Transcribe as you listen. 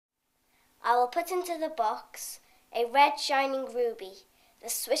I will put into the box a red shining ruby, the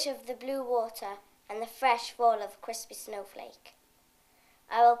swish of the blue water, and the fresh fall of a crispy snowflake.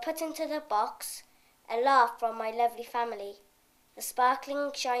 I will put into the box a laugh from my lovely family, the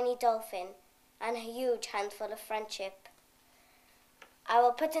sparkling shiny dolphin, and a huge handful of friendship. I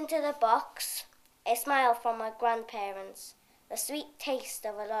will put into the box a smile from my grandparents, the sweet taste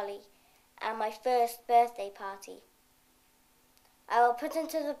of a lolly, and my first birthday party. I will put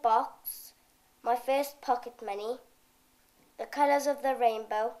into the box my first pocket money, the colours of the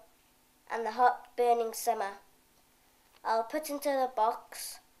rainbow, and the hot burning summer. I will put into the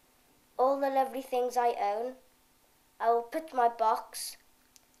box all the lovely things I own. I will put my box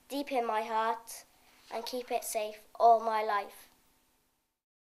deep in my heart and keep it safe all my life.